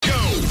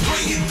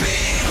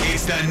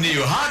The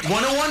new Hot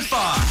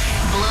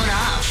 101.5. Blown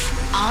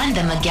Off on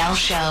The Miguel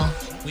Show.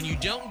 When you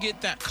don't get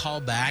that call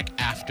back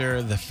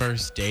after the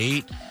first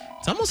date,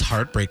 it's almost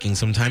heartbreaking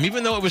sometimes,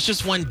 even though it was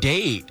just one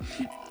date.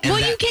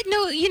 And you get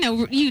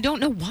you don't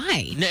know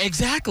why.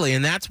 Exactly,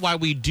 and that's why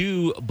we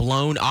do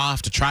Blown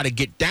Off, to try to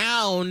get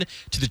down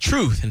to the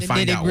truth and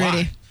find out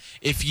why.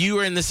 If you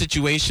are in this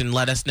situation,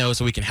 let us know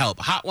so we can help.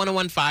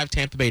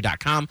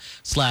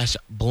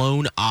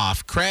 Hot1015TampaBay.com/blown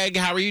off. Craig,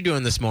 how are you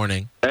doing this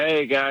morning?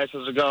 Hey, guys.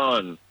 How's it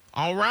going?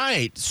 All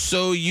right.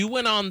 So you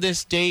went on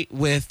this date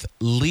with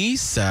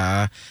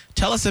Lisa.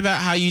 Tell us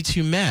about how you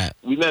two met.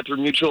 We met through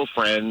mutual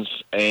friends,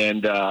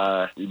 and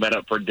we met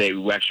up for a date.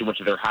 We actually went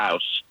to their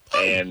house,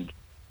 and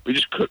we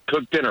just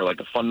cooked dinner,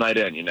 like a fun night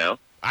in, you know?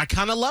 I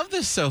kind of love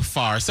this so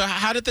far. So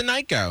how did the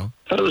night go?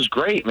 I thought it was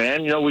great,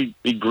 man. You know, we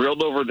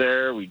grilled over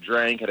there. We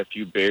drank, had a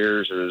few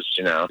beers. It was,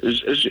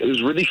 it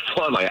was really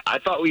fun. Like, I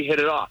thought we hit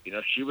it off. You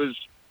know, she's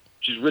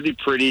really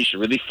pretty. She's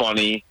really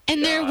funny.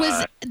 And there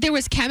was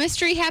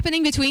chemistry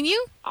happening between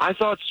you? I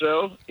thought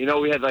so. You know,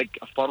 we had, like,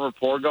 a fun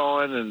rapport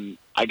going, and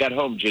I got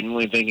home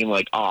genuinely thinking,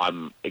 like,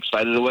 I'm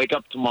excited to wake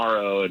up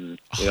tomorrow, and,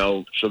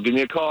 she'll give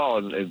me a call,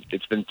 and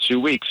it's been 2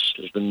 weeks.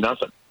 There's been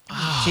nothing.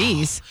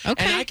 Jeez.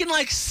 Okay. And I can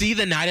see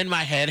the night in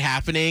my head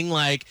happening.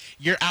 Like,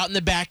 you're out in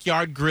the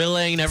backyard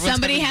grilling, and everyone's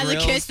somebody has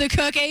grills. a Kiss the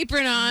Cook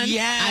apron on.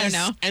 Yes. I don't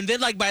know. And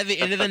then by the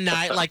end of the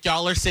night,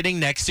 y'all are sitting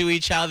next to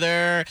each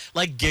other,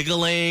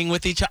 giggling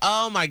with each other.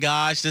 Oh my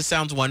gosh, this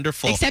sounds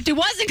wonderful. Except it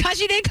wasn't, because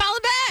she didn't call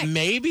him back.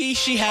 Maybe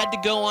she had to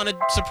go on a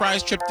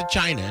surprise trip to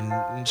China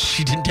and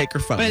she didn't take her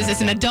phone. What is this,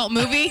 an adult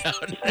movie?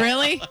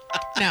 Really?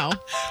 No.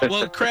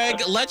 Well,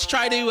 Craig, let's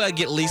try to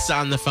get Lisa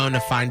on the phone to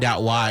find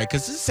out why,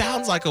 because this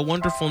sounds like a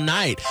wonderful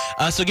night.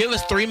 So give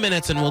us 3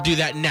 minutes and we'll do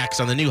that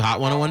next on the new Hot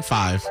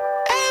 101.5.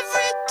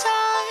 Every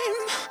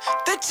time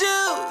that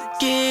you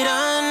get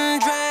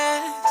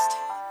undressed,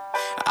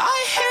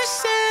 I hear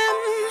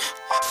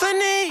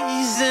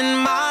symphonies in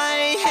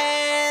my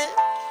head.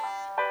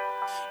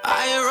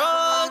 I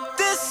wrote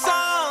this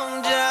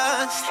song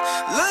just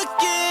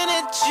looking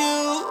at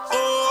you.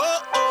 Oh.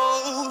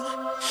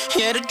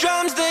 Yeah, the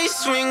drums, they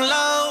swing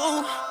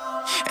low,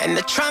 and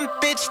the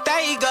trumpets,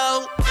 they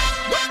go.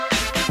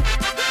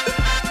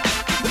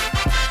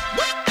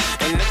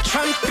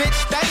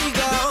 Trumpets, there you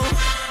go.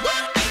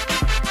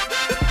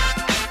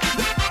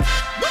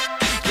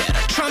 Yeah,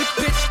 the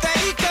trumpets,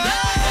 there you go.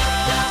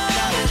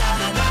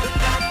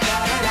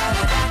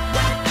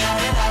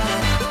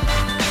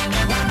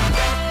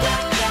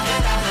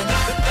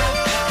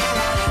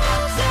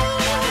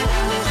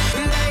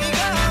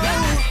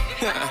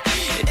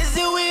 Is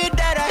it weird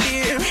that I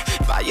hear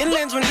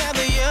violins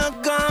whenever you're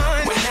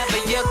gone? Whenever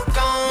you're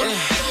gone.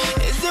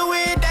 Yeah. Is it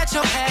weird that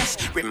your ass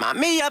remind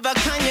me of a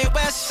Kanye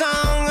West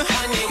song?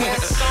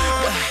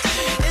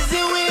 Is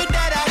it weird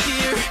that I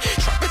hear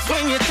trumpets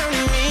when you're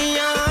turning me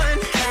on?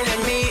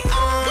 Turning me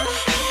on.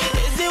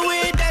 Is it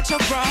weird that your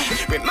bra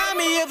remind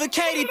me of a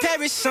Katy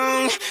Perry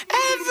song?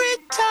 Every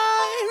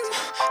time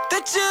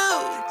that you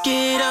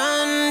get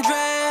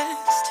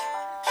undressed,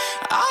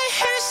 I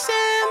hear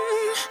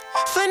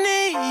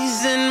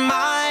symphonies in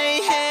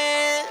my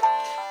head.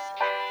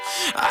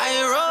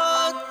 I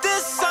wrote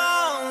this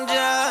song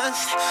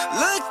just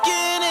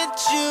looking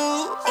at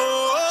you.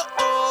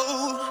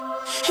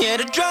 Yeah,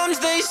 the drums,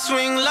 they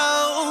swing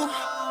low,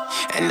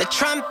 and the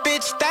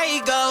trumpets, they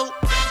go.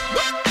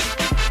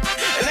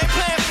 And they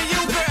playing for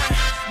you, girl.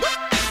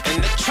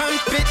 And the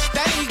trumpets,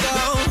 they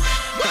go.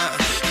 Yeah.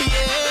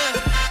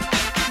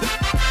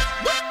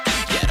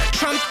 Yeah, the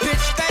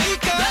trumpets, they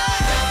go.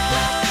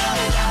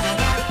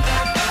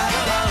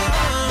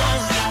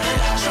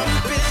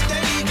 Trumpets,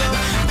 they go.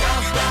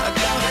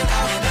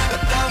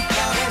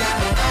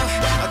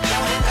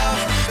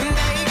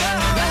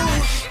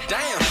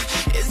 Damn,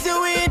 is it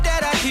weird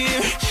that I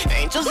hear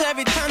angels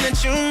every time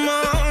that you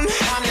moan?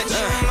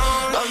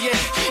 Oh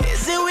yeah,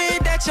 is it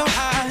weird that your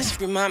eyes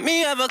remind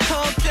me of a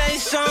Coldplay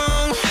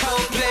song?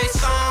 Coldplay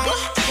song.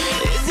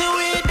 Is it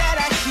weird that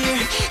I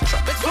hear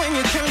trumpets when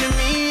you're turning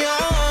me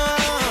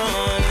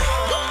on?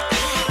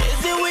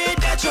 Is it weird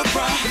that your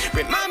bra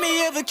remind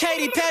me of a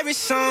Katy Perry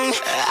song?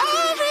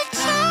 Every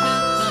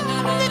time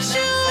that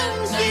you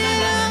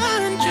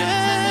get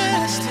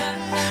undressed,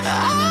 I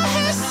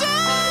hear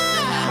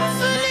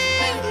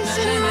symphonies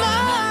in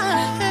my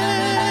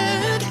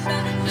head.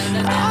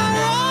 I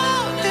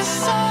wrote this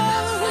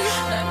song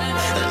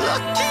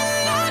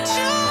looking at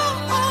you.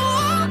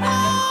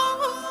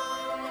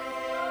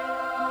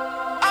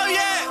 Oh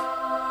yeah.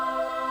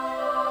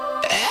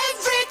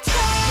 Every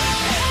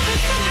time you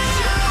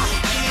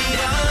get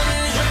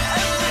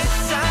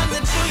undressed, time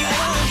that you get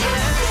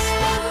undressed,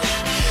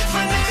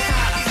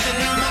 symphonies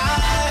in my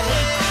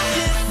head.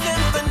 Yeah,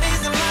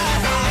 symphonies in my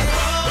head.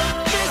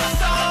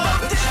 I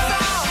wrote this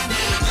song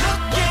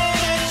looking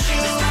at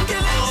you.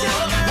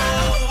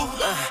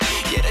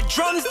 Yeah, the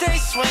drums, they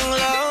swing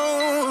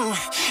low,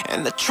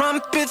 and the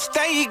trumpets,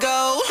 they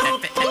go.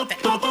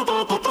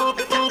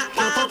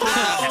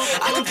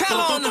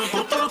 Acapella on them.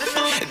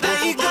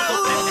 There you go. Oh,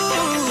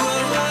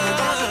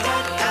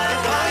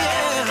 yeah.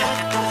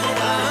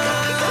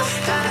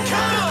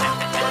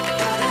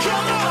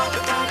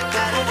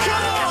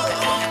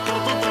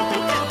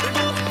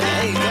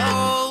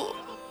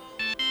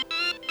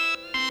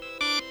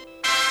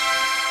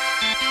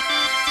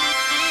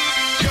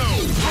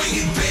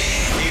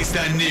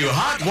 The new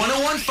Hot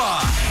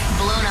 101.5.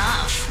 Blown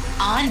Off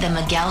on The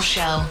Miguel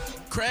Show.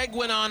 Craig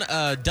went on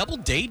a double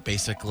date,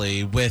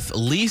 basically, with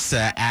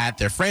Lisa at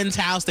their friend's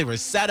house. They were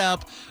set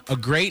up, a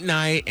great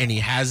night, and he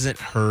hasn't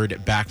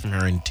heard back from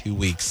her in 2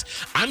 weeks.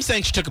 I'm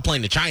saying she took a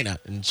plane to China,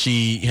 and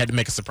she had to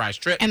make a surprise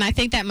trip. And I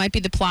think that might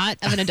be the plot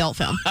of an adult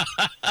film.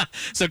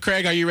 So,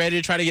 Craig, are you ready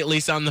to try to get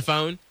Lisa on the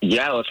phone?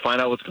 Yeah, let's find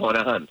out what's going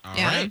on. All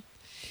Yeah.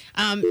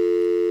 right.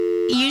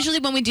 Usually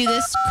when we do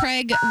this,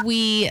 Craig,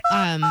 we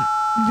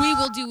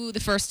will do the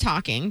first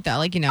talking,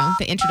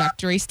 the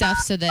introductory stuff,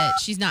 so that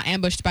she's not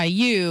ambushed by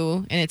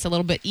you, and it's a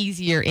little bit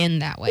easier in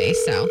that way.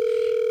 So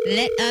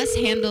let us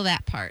handle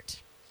that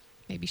part.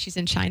 Maybe she's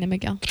in China,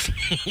 Miguel.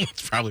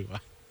 That's probably why.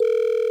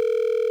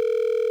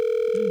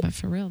 But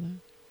for real, though.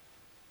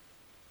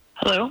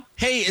 Hello?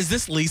 Hey, is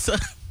this Lisa?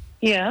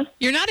 Yeah.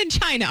 You're not in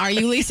China, are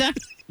you, Lisa?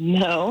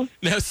 No.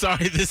 No,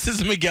 sorry. This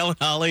is Miguel and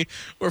Holly.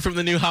 We're from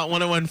the new Hot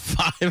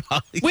 101.5,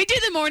 Holly. We do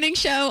the morning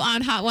show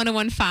on Hot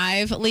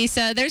 101.5.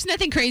 Lisa, there's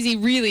nothing crazy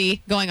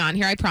really going on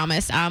here, I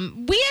promise.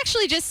 We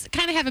actually just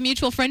kind of have a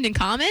mutual friend in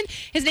common.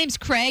 His name's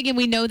Craig, and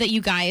we know that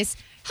you guys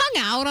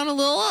hung out on a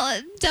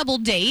little double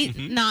date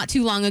not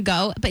too long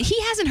ago, but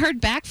he hasn't heard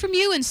back from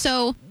you, and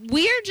so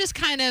we're just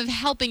kind of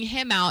helping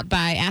him out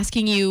by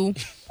asking you,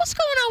 what's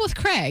going on with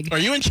Craig? Are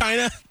you in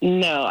China?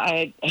 No,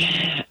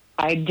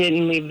 I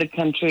didn't leave the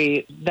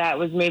country. That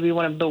was maybe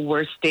one of the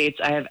worst dates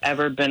I have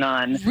ever been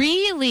on.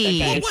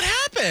 Really? Okay. What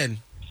happened?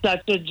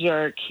 Such a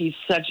jerk. He's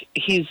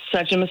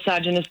such a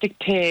misogynistic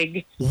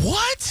pig.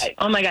 What?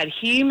 Oh my God,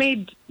 he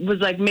was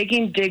like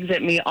making digs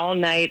at me all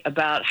night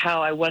about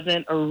how I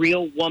wasn't a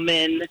real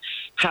woman,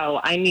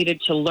 how I needed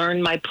to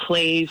learn my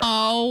place.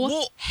 Oh,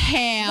 Well,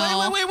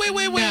 hell.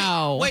 Wait.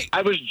 No. Wait.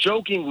 I was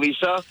joking,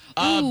 Lisa.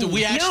 Do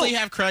we Ooh, actually no.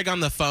 have Craig on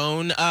the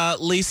phone,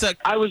 Lisa?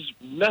 I was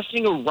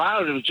messing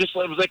around. It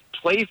was like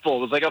playful. It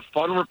was like a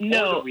fun report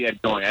No. that we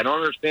had going. I don't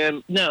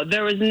understand. No,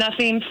 there was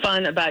nothing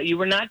fun about you.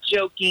 Were not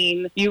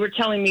joking. You were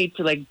telling me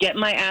to like get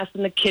my ass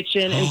in the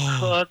kitchen and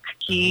cook.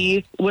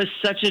 He was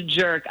such a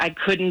jerk. I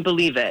couldn't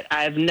believe it.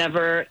 I've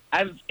never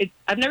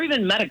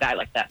even met a guy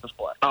like that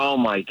before. Oh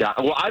my God!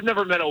 Well, I've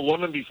never met a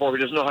woman before who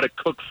doesn't know how to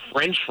cook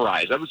French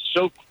fries. That was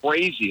so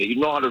crazy that you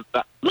know how to.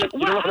 Look, you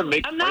know how to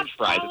make I'm not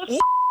French fries.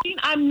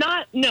 I'm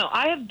not. No,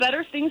 I have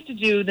better things to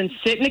do than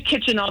sit in the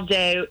kitchen all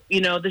day.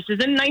 You know, this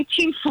is in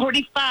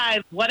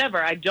 1945.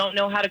 Whatever. I don't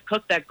know how to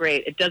cook that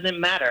great. It doesn't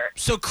matter.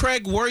 So,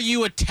 Craig, were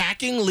you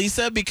attacking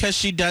Lisa because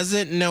she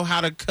doesn't know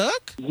how to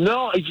cook?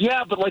 No,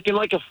 yeah, but like in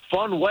like a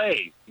fun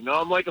way. You know,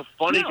 I'm like a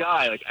funny No.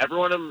 guy. Like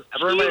everyone in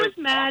He my was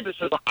mad. office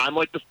says I'm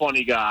like the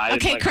funny guy.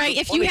 Okay, Like, Craig, I'm the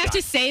if you funny have guy.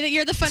 to say that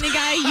you're the funny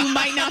guy, you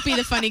might not be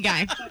the funny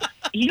guy.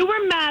 You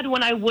were mad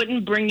when I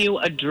wouldn't bring you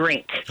a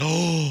drink.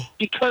 Oh,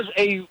 Because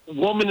a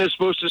woman is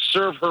supposed to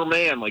serve her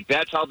man. Like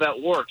that's how that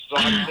works. So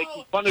I'm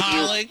making fun of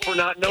Holly. you for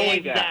not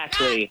knowing that.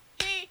 Exactly.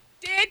 He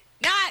did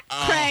not,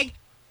 Craig.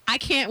 I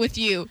can't with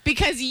you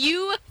because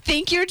you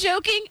think you're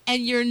joking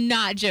and you're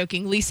not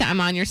joking. Lisa, I'm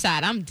on your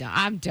side. I'm done.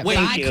 Wait,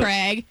 Bye, thank you.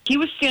 Craig. He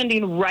was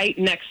standing right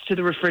next to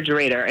the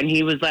refrigerator, and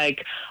he was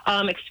like,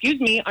 excuse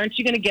me, aren't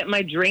you going to get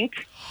my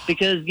drink?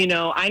 Because, you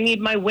know, I need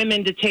my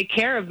women to take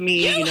care of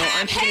me. You know, have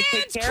aren't you going to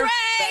take hands, care of me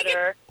Craig!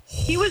 better?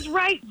 He was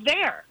right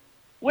there.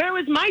 Where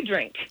was my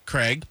drink?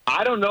 Craig.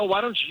 I don't know.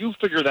 Why don't you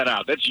figure that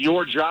out? That's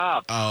your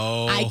job.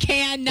 Oh. I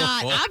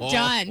cannot. I'm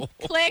done.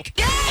 Click.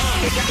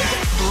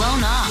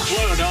 Blown Off.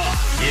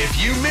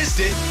 If you missed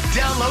it,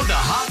 download the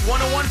Hot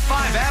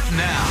 101.5 app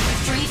now.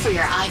 Free for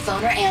your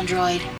iPhone or Android.